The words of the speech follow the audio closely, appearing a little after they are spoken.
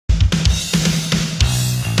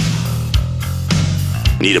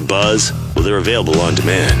Need a buzz? Well, they're available on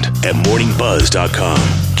demand at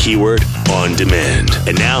morningbuzz.com. Keyword on demand.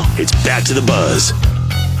 And now it's back to the buzz.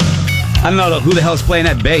 I don't know who the hell's playing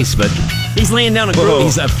that bass, but he's laying down a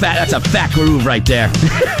groove. That's a fat groove right there.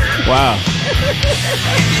 Wow.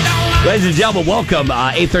 Ladies and gentlemen, welcome.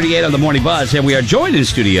 8:38 on the Morning Buzz, and we are joined in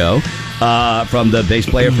studio from the bass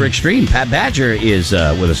player for Extreme. Pat Badger is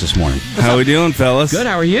with us this morning. How we doing, fellas? Good.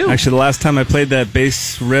 How are you? Actually, the last time I played that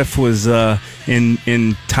bass riff was in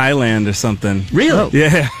Thailand or something. Really?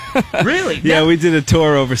 Yeah. Really? Yeah, we did a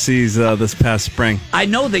tour overseas this past spring. I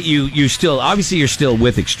know that you still, obviously you're still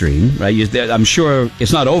with Extreme, right? I'm sure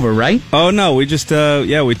it's not over, right? Oh, no, we just,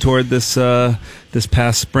 we toured this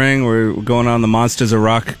past spring. We're going on the Monsters of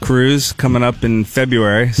Rock cruise coming up in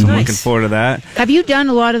February, so I'm looking forward to that. Have you done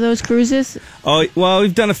a lot of those cruises? Oh, well,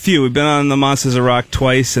 we've done a few. We've been on the Monsters of Rock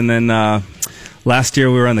twice, and then last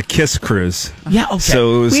year we were on the Kiss cruise. Yeah, okay.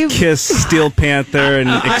 So it was Kiss, Steel Panther, and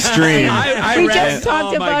Extreme. We just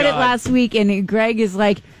talked about it last week, and Greg is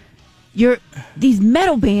like, these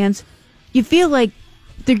metal bands, you feel like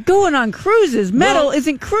they're going on cruises. Metal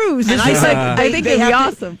isn't cruise. And I think it'd be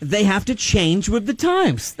awesome. They have to change with the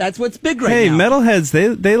times. That's what's big right now. Hey, metalheads,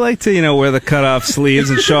 they like to, wear the cut-off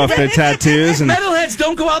sleeves and show off their tattoos. And metalheads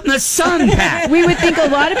don't go out in the sun, Pat. We would think a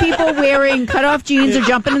lot of people wearing cut-off jeans are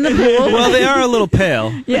jumping in the pool. Well, they are a little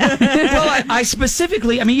pale. Yeah. Well, I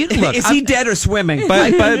specifically, look. Is he dead or swimming?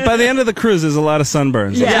 By the end of the cruise, there's a lot of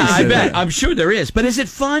sunburns. Yeah, I bet. I'm sure there is. But is it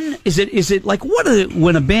fun? Is it like,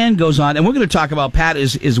 when a band goes on, and we're going to talk about, Pat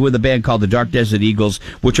is with a band called the Dark Desert Eagles,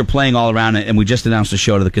 which are playing all around it, and we just announced a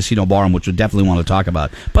show to the Casino Ballroom, which we definitely want to talk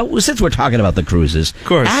about. But since we're talking about the cruises, of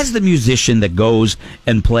course, as the musician that goes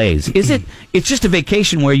and plays, it's just a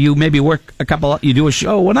vacation where you maybe work you do a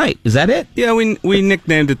show one night. Is that it? Yeah, we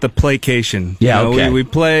nicknamed it the Playcation. Yeah, okay. We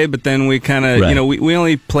play, but then we kind of, we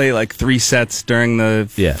only play like 3 sets during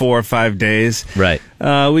the 4 or 5 days. Right.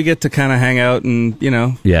 We get to kind of hang out and,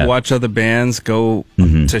 watch other bands, go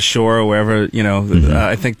to shore or wherever,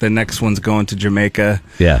 I think the next one's going to Jamaica.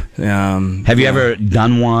 Yeah. Have you ever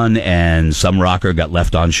done one and some rocker got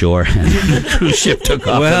left on shore and the cruise ship took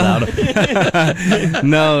off without him?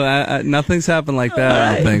 No, nothing's happened like that,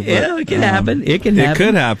 I don't think. Yeah, it can happen. It can happen. It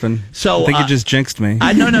could happen. So, I think you just jinxed me.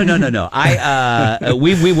 No.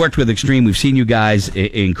 We worked with Extreme. We've seen you guys.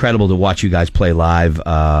 Incredible to watch you guys play live.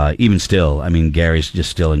 Even still, Gary's just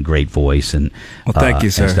still in great voice and thank you,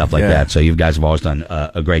 sir. And stuff like that. So you guys have always done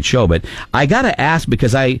a great show. But I got to ask,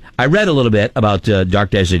 because I read a little bit about Dark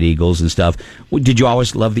Desert Eagles and stuff. Did you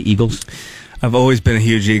always love the Eagles? I've always been a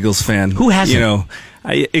huge Eagles fan. Who hasn't?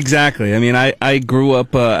 Exactly. I grew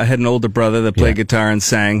up, I had an older brother that played guitar and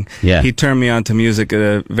sang. Yeah. He turned me on to music at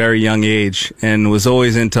a very young age and was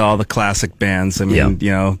always into all the classic bands.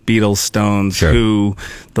 Beatles, Stones, Who,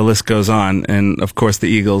 the list goes on. And, of course, the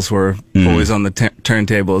Eagles were always on the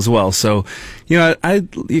turntable as well. So, I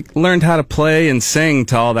learned how to play and sing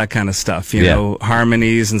to all that kind of stuff,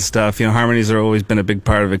 harmonies and stuff. Harmonies have always been a big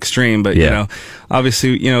part of Extreme, but,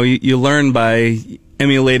 obviously, you learn by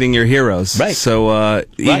emulating your heroes. Right. So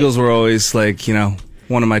Eagles were always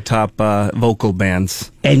one of my top vocal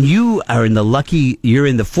bands. And you are you're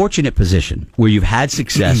in the fortunate position where you've had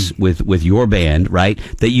success with your band, right?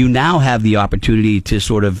 That you now have the opportunity to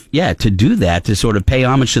sort of, to do that, to sort of pay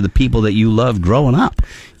homage to the people that you loved growing up.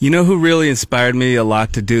 You know who really inspired me a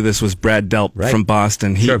lot to do this was Brad Delp from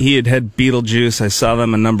Boston. He had Beetlejuice. I saw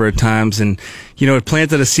them a number of times, and it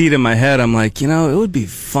planted a seed in my head. I'm like, it would be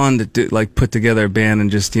fun to put together a band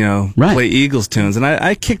and just play Eagles tunes. And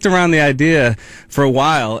I kicked around the idea for a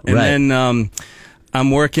while, and then I'm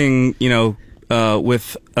working,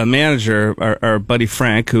 with a manager, our buddy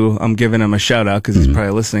Frank, who I'm giving him a shout out because he's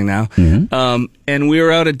probably listening now. And we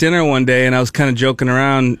were out at dinner one day, and I was kind of joking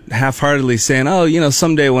around half-heartedly saying,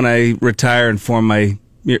 someday when I retire and form my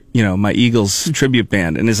Eagles tribute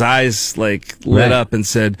band. And his eyes lit up and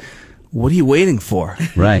said, "What are you waiting for?"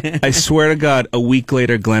 Right. I swear to God, a week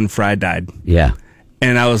later, Glenn Frey died. Yeah.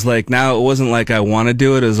 And I was like, now it wasn't like I want to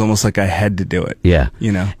do it. It was almost like I had to do it. Yeah.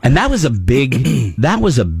 And that was a big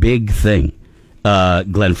thing.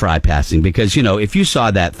 Glenn Frey passing, because if you saw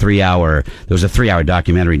that there was a 3-hour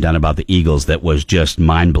documentary done about the Eagles that was just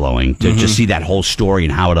mind blowing to just see that whole story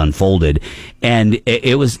and how it unfolded, and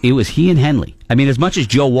it was he and Henley. As much as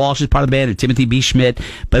Joe Walsh is part of the band and Timothy B. Schmidt,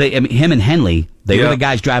 but him and Henley, they were the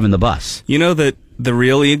guys driving the bus. You know that the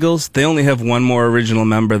real Eagles, they only have one more original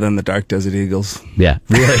member than the Dark Desert Eagles. Yeah,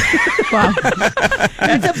 really. Wow,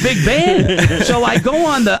 that's a big band. So I go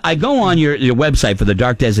on your website for the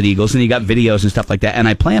Dark Desert Eagles, and you got videos and stuff like that, and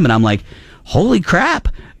I play them, and I'm like, holy crap!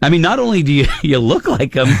 I mean, not only do you look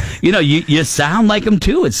like them, you sound like them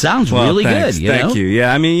too. It sounds really thanks. good. Thank you.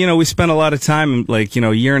 Yeah, I mean, we spent a lot of time, like,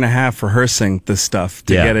 a year and a half rehearsing this stuff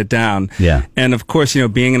to get it down. Yeah. And of course,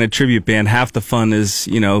 being in a tribute band, half the fun is,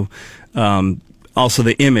 also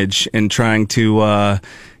the image and trying to,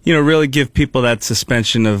 really give people that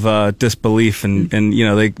suspension of disbelief, and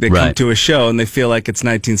they come to a show and they feel like it's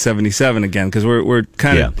 1977 again, because we're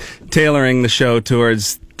kind of tailoring the show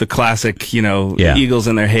towards the classic, Eagles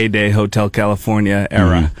in their heyday, Hotel California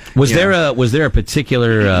era. Was there a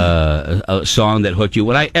particular a song that hooked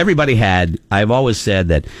you? I've always said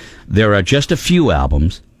that there are just a few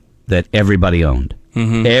albums that everybody owned.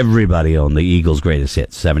 Mm-hmm. Everybody owned the Eagles' greatest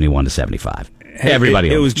hits, 71 to 75.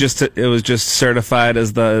 Everybody. It was just certified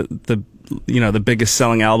as the biggest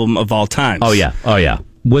selling album of all time. Oh yeah.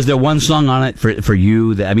 Was there one song on it for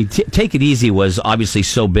you that, I mean, Take It Easy was obviously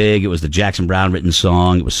so big. It was the Jackson Browne written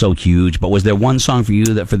song. It was so huge. But was there one song for you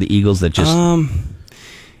that for the Eagles that just?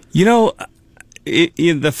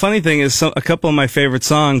 The funny thing is, a couple of my favorite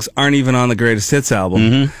songs aren't even on the Greatest Hits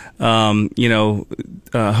album. Mm-hmm.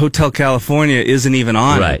 Hotel California isn't even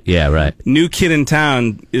on it. Right, yeah, right. New Kid in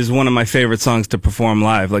Town is one of my favorite songs to perform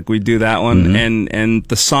live. Like, we do that one, mm-hmm. and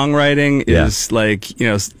the songwriting is like,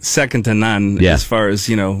 second to none as far as,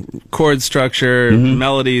 chord structure, mm-hmm.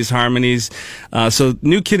 melodies, harmonies. So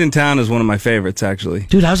New Kid in Town is one of my favorites, actually.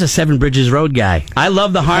 Dude, I was a Seven Bridges Road guy. I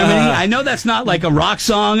love the harmony. I know that's not like a rock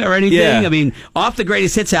song or anything. Yeah. I mean, off the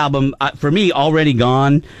Greatest Hits album, for me, Already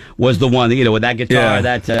Gone was the one, with that guitar,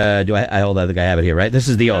 that, I hold that, I think I have it here, right? This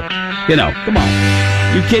is the old, come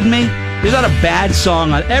on. You kidding me? There's not a bad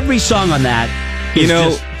song on, every song on that is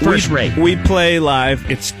just first rate. We play live,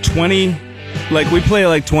 it's 20, we play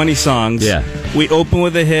like 20 songs. Yeah. We open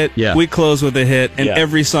with a hit, we close with a hit, and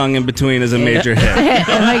every song in between is a major hit.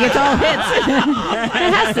 It's all hits.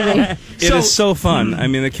 It has to be. It is so fun. I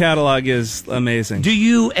mean, the catalog is amazing.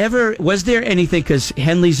 Was there anything, because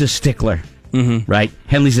Henley's a stickler. Mm-hmm. Right?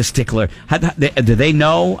 Henley's a stickler. Do they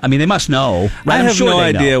know? I mean, they must know. Right? I have no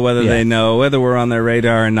idea whether they know, whether we're on their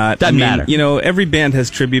radar or not. Doesn't matter. Every band has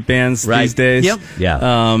tribute bands these days. Yep.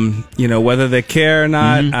 Yeah. Whether they care or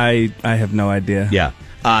not, mm-hmm. I have no idea. Yeah.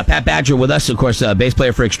 Pat Badger with us, of course, bass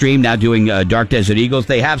player for Extreme, now doing Dark Desert Eagles.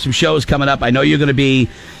 They have some shows coming up. I know you're going to be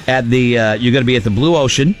at the Blue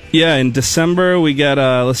Ocean. Yeah, in December we got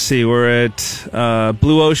we're at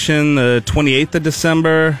Blue Ocean the 28th of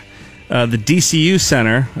December. The DCU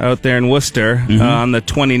Center out there in Worcester mm-hmm. On the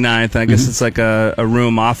 29th. I guess mm-hmm. it's like a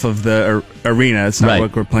room off of the arena. It's not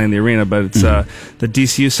like we're playing the arena, but it's mm-hmm. The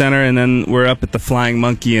DCU Center, and then we're up at the Flying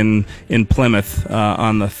Monkey in Plymouth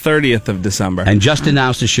on the 30th of December. And just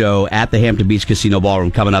announced a show at the Hampton Beach Casino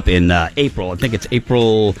Ballroom coming up in April. I think it's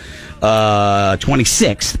April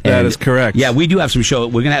 26th. That is correct. Yeah, we do have some show.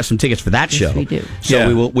 We're going to have some tickets for that show. Yes, we do.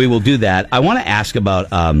 So we will do that. I want to ask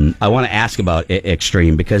about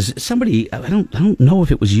Extreme, because somebody, I don't know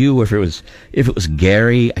if it was you or if it was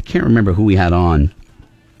Gary. I can't remember who we had on,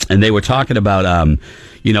 and they were talking about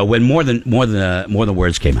when more than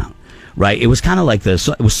words came out. Right, it was kind of like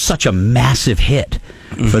it was such a massive hit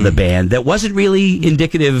mm-hmm. for the band that wasn't really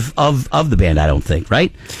indicative of the band, I don't think.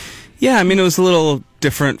 Right? Yeah, I mean, it was a little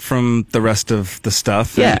different from the rest of the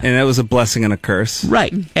stuff. Yeah. And it was a blessing and a curse.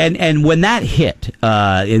 Right. And when that hit,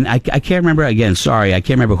 and I can't remember, again, sorry, I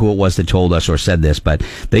can't remember who it was that told us or said this, but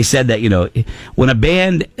they said that, when a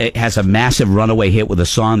band has a massive runaway hit with a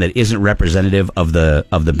song that isn't representative of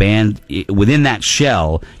the band, within that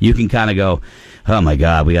shell, you can kind of go, oh my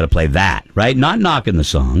God, we got to play that, right? Not knocking the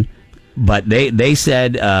song. But they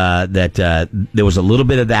said that there was a little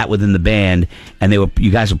bit of that within the band, and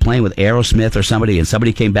you guys were playing with Aerosmith or somebody, and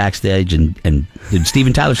somebody came backstage and did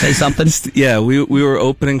Steven Tyler say something? Yeah, we were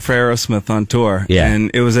opening for Aerosmith on tour,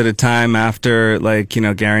 and it was at a time after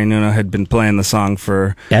Gary Nuno had been playing the song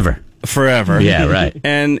forever. Yeah, right.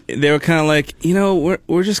 And they were kind of like,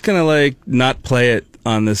 we're just gonna not play it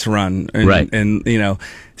on this run, and, right? And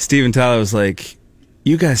Steven Tyler was like,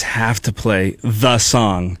 you guys have to play the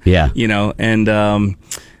song. Yeah. And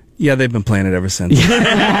they've been playing it ever since.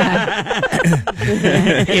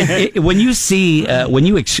 When you see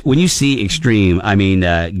Extreme, I mean,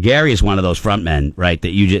 Gary is one of those front men, right?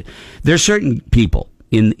 That there's certain people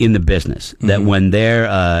in the business that mm-hmm.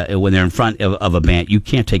 when they're in front of a band, you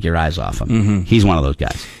can't take your eyes off them. Mm-hmm. He's one of those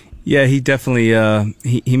guys. Yeah, he definitely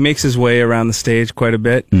he makes his way around the stage quite a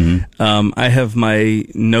bit. Mm-hmm. I have my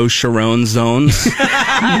no Sharon zones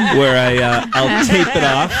where I'll tape it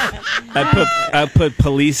off. I put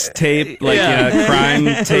police tape, crime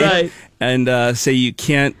tape, right. And say you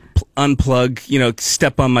can't unplug,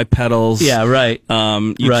 step on my pedals. Yeah, right.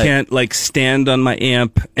 You can't like stand on my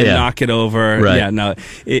amp and knock it over. Right. Yeah, no.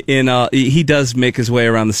 He does make his way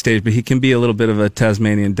around the stage, but he can be a little bit of a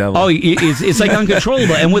Tasmanian devil. Oh, it's like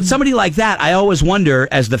uncontrollable. And with somebody like that, I always wonder,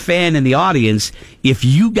 as the fan in the audience, if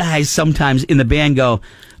you guys sometimes in the band go,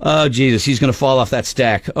 "Oh Jesus, he's going to fall off that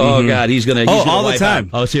stack. Oh God, he's going to." All the time.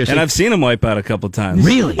 Out. Oh, seriously. And I've seen him wipe out a couple times.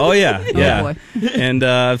 Really? Oh yeah, yeah. boy. And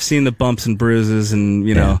I've seen the bumps and bruises,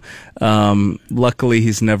 and luckily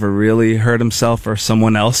he's never really hurt himself or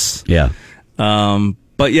someone else. Yeah.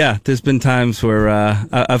 But yeah, there's been times where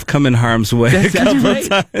I've come in harm's way a couple of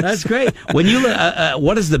times. That's great. When you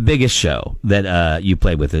what is the biggest show that you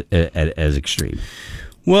played with as Extreme?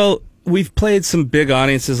 Well, we've played some big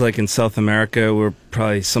audiences, like in South America. We're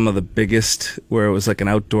probably some of the biggest, where it was like an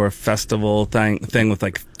outdoor festival thing with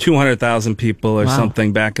like 200,000 people or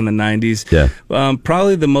something back in the 90s. Yeah.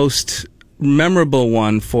 Probably the most memorable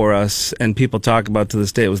one for us, and people talk about to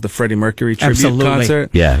this day, was the Freddie Mercury tribute concert.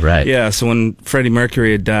 Yeah, right. Yeah, so when Freddie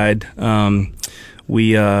Mercury had died,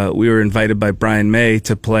 we were invited by Brian May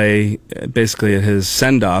to play basically at his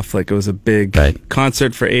send-off. Like, it was a big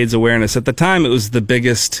concert for AIDS awareness. At the time, it was the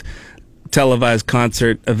biggest televised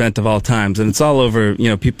concert event of all times, and it's all over.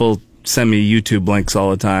 People send me YouTube links all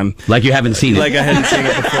the time. Like you haven't seen it. Like I hadn't seen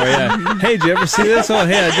it before, yeah. Hey, did you ever see this? Oh,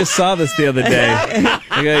 hey, I just saw this the other day.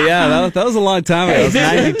 I go, yeah, that was a long time ago. It was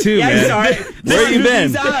 92, man. Sorry. Where you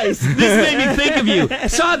been? This made me think of you.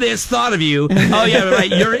 Saw this, thought of you. Oh, yeah, right.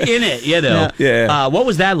 You're in it, Yeah. What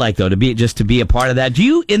was that like, though, to be a part of that? Do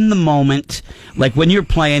you, in the moment, like when you're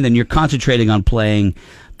playing and you're concentrating on playing,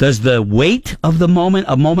 does the weight of the moment,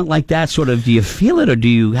 a moment like that, sort of, do you feel it, or do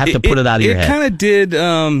you have to put it out of your head? It kind of did,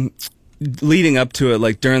 leading up to it,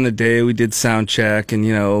 like during the day, we did sound check, and,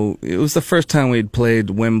 it was the first time we'd played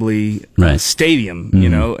Wembley Stadium,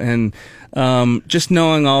 and just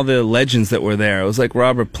knowing all the legends that were there. It was like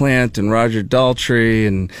Robert Plant and Roger Daltrey,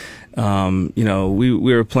 and,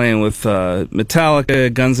 we were playing with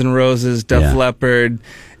Metallica, Guns N' Roses, Def Leppard,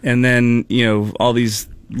 and then, all these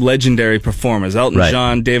legendary performers, Elton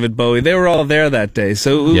John, David Bowie. They were all there that day,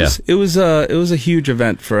 so it was a huge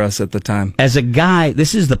event for us at the time. As a guy,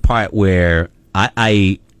 this is the part where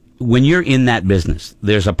I when you're in that business,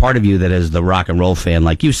 there's a part of you that is the rock and roll fan,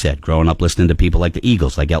 like you said, growing up listening to people like the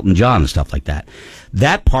Eagles, like Elton John and stuff like that.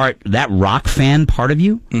 That part, that rock fan part of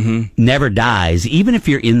you, never dies, even if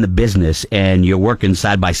you're in the business and you're working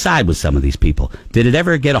side by side with some of these people. Did it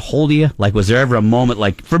ever get a hold of you? Like, was there ever a moment,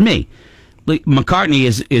 like, for me,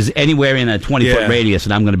 McCartney is anywhere in a 20-foot radius,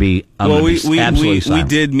 and I'm going to be absolutely silent. We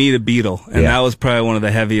did meet a Beatle, and that was probably one of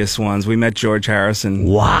the heaviest ones. We met George Harrison.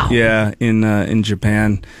 Wow. Yeah, in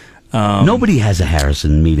Japan. Nobody has a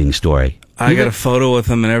Harrison meeting story. I got a photo with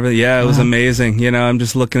him and everything. Yeah, it was amazing. I'm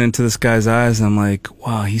just looking into this guy's eyes, and I'm like,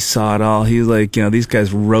 wow, he saw it all. He's like, these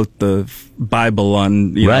guys wrote the Bible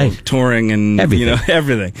on, touring and, everything.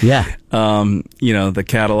 Everything. Yeah. The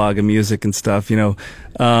catalog of music and stuff.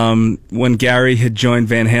 When Gary had joined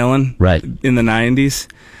Van Halen in the 90s,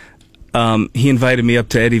 he invited me up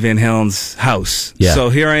to Eddie Van Halen's house. Yeah. So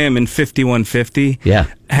here I am in 5150,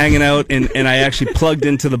 hanging out, and I actually plugged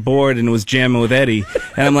into the board and was jamming with Eddie.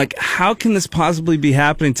 And I'm like, how can this possibly be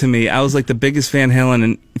happening to me? I was like the biggest Van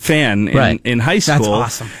Halen fan in high school.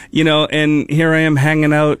 That's awesome. And here I am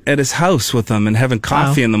hanging out at his house with him and having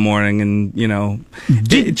coffee in the morning, and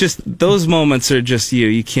just those moments are just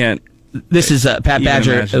you can't. This is Pat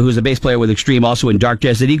Badger, who's a bass player with Extreme, also in Dark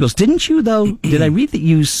Desert Eagles. Didn't you, though? Did I read that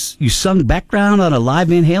you sung background on a live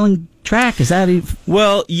Van Halen track? Is that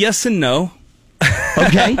Well, yes and no.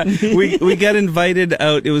 Okay. we got invited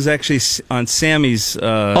out. It was actually on Sammy's.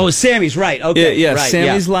 Sammy's, right. Okay. Yeah, right,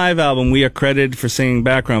 Sammy's live album. We are credited for singing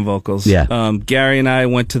background vocals. Yeah. Gary and I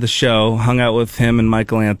went to the show, hung out with him and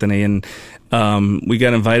Michael Anthony, and we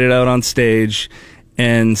got invited out on stage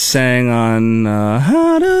and sang on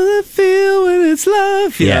How Does It Feel When It's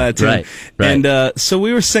Love? Yeah, right. And so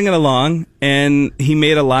we were singing along, and he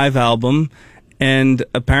made a live album, and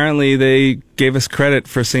apparently they gave us credit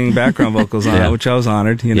for singing background vocals on it, which I was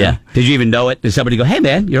honored. Yeah. Did you even know it? Did somebody go, "Hey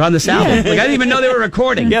man, you're on this album"? Like, I didn't even know they were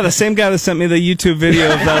recording. Yeah, the same guy that sent me the YouTube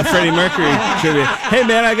video of the Freddie Mercury tribute. Hey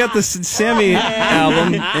man, I got this Sammy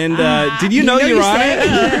album, and did you know you're on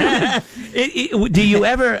it? Do you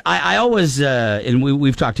ever? I always, and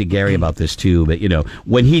we've talked to Gary about this too. But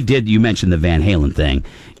when he did, you mentioned the Van Halen thing.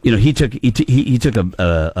 He took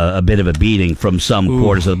a bit of a beating from some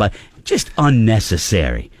quarters of the body, just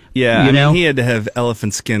unnecessary. Yeah, he had to have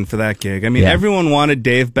elephant skin for that gig. Everyone wanted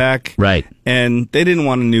Dave back, right? And they didn't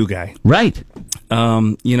want a new guy, right?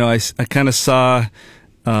 I kind of saw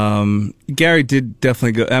Gary did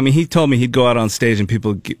definitely go. I mean, he told me he'd go out on stage and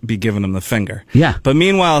people be giving him the finger. Yeah. But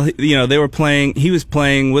meanwhile, they were playing. He was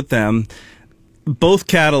playing with them. Both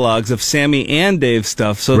catalogs of Sammy and Dave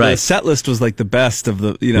stuff, so the set list was like the best of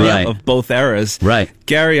the of both eras. Right.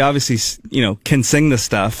 Gary obviously can sing the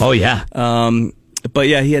stuff. Oh yeah. But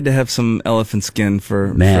yeah, he had to have some elephant skin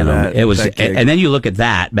for that. It was, that gig. and then you look at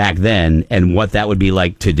that back then, and what that would be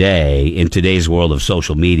like today in today's world of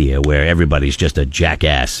social media, where everybody's just a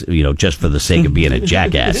jackass, just for the sake of being a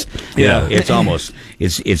jackass. It's almost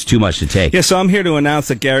it's too much to take. Yeah, so I'm here to announce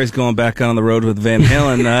that Gary's going back on the road with Van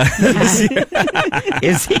Halen.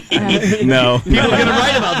 Is he? No. People are going to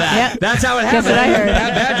write about that. Yep. That's how it happened. That's what I heard.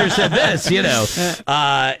 Pat Badger said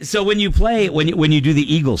this. So when you play, when you do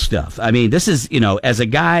the Eagles stuff, I mean, this is as a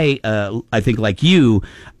guy, I think like you,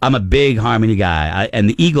 I'm a big harmony guy, and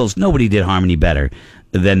the Eagles, nobody did harmony better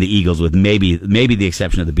than the Eagles, with maybe the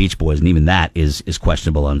exception of the Beach Boys, and even that is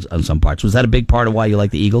questionable on some parts. Was that a big part of why you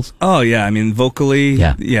like the Eagles? Oh yeah, I mean vocally,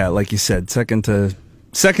 yeah, like you said, second to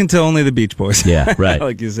only the Beach Boys. Yeah, right.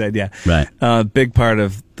 Like you said, yeah, right. Big part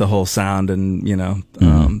of the whole sound, and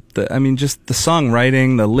just the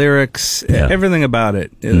songwriting, the lyrics, everything about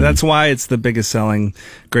it. That's why it's the biggest selling,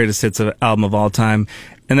 greatest hits album of all time.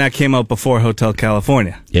 And that came out before Hotel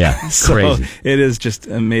California. Yeah, so crazy. It is just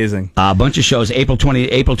amazing. A bunch of shows, April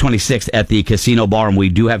 26th at the Casino Ballroom. We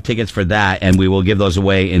do have tickets for that, and we will give those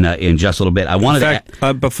away in just a little bit. I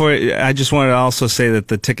just wanted to also say that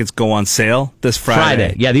the tickets go on sale this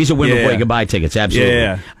Friday. Yeah, these are win before you can buy tickets. Absolutely.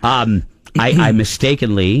 Yeah. I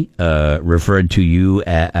mistakenly referred to you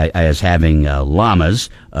as having llamas.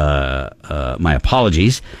 My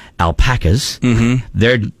apologies. Alpacas. Mm-hmm.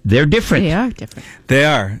 They're different. They are different. They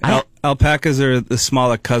are. Alpacas are the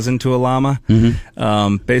smaller cousin to a llama.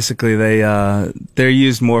 Mm-hmm. Basically, they're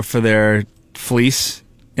used more for their fleece,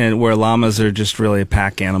 and where llamas are just really a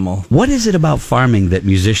pack animal. What is it about farming that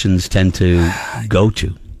musicians tend to go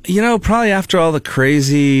to? Probably after all the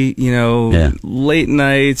crazy, late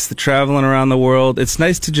nights, the traveling around the world, it's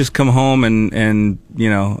nice to just come home and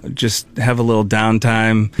just have a little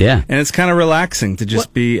downtime. Yeah. And it's kind of relaxing to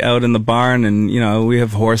just be out in the barn, and, we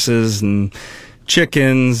have horses and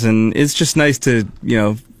chickens, and it's just nice to,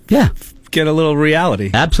 get a little reality.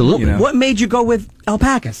 Absolutely. What made you go with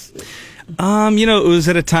alpacas? It was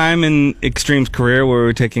at a time in Extreme's career where we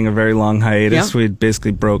were taking a very long hiatus. Yeah. We'd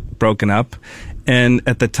basically broken up. And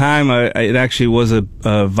at the time, it actually was a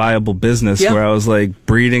viable business where I was like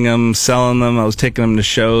breeding them, selling them. I was taking them to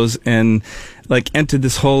shows, and like entered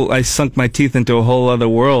this whole. I sunk my teeth into a whole other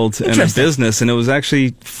world and a business, and it was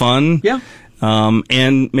actually fun. Yeah.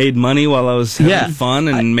 And made money while I was having fun,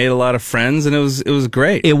 and made a lot of friends, and it was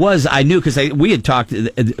great. It was. I knew, because we had talked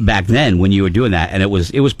back then when you were doing that, and it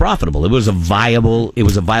was profitable. It was a viable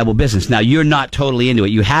business. Now you're not totally into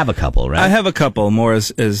it. You have a couple, right? I have a couple more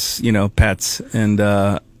as pets, and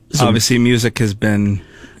obviously music has been.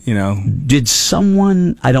 Did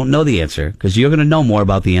someone? I don't know the answer, because you're going to know more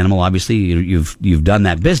about the animal. Obviously, you've done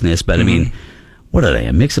that business, but I mean. What are they?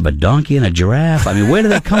 A mix of a donkey and a giraffe? I mean, where do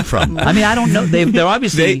they come from? I mean, I don't know. They're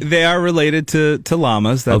obviously they are related to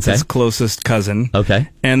llamamas. That's its closest cousin. Okay,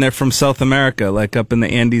 and they're from South America, like up in the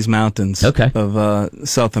Andes Mountains. Of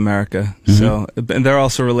South America. Mm-hmm. So, and they're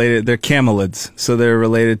also related. They're camelids, so they're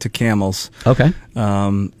related to camels. Okay.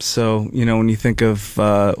 So when you think of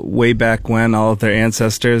way back when, all of their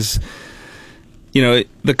ancestors.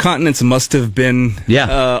 The continents must have been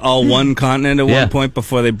all one continent at one point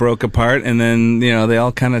before they broke apart, and then they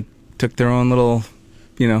all kind of took their own little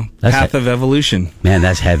path of evolution. Man,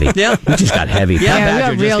 that's heavy. Yeah, we just got heavy.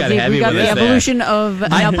 Yeah, we got the evolution of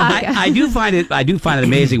an alpaca. I do find it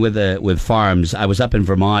amazing with farms. I was up in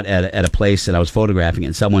Vermont at a place that I was photographing,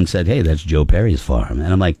 and someone said, "Hey, that's Joe Perry's farm,"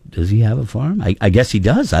 and I'm like, "Does he have a farm?" I guess he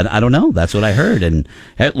does. I don't know. That's what I heard, and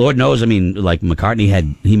Lord knows. I mean, like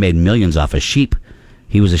McCartney he made millions off of sheep.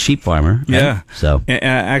 He was a sheep farmer. Right? Yeah. So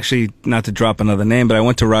actually, not to drop another name, but I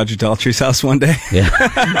went to Roger Daltrey's house one day. Yeah.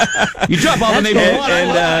 You drop all the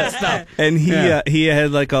names and he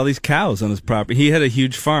had like all these cows on his property. He had a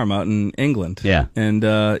huge farm out in England. Yeah. And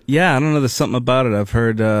I don't know. There's something about it. I've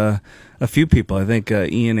heard a few people. I think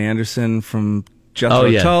Ian Anderson from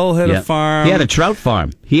Jethro Tull had a farm. He had a trout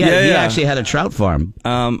farm. He actually had a trout farm.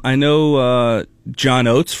 I know John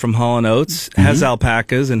Oates from Hall & Oates has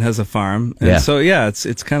alpacas and has a farm. And so,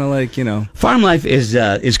 it's kind of like, farm life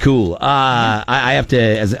is cool. I have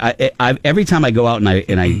to, every time I go out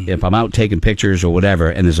and if I'm out taking pictures or whatever,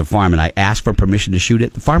 and there's a farm and I ask for permission to shoot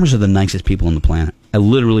it, the farmers are the nicest people on the planet.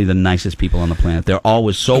 Literally the nicest people on the planet. They're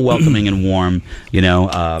always so welcoming and warm,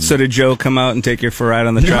 So did Joe come out and take you for a ride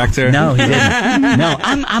on the tractor? No, he didn't. No,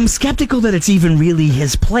 I'm skeptical that it's even really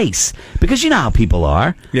his place. Because you know how people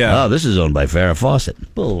are. Yeah. Oh, this is owned by Farrah Fawcett.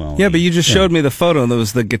 Baloney. Yeah, but you just showed me the photo, and there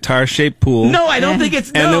was the guitar-shaped pool. No, I don't think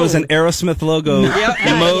it's... And there was an Aerosmith logo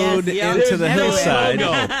mowed into the hillside.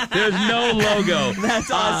 There's no logo. That's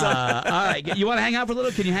awesome. All right, you want to hang out for a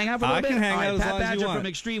little? Can you hang out for a little bit? I can hang out as Pat long as you Badger want. from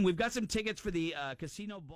Extreme. We've got some tickets for the casino...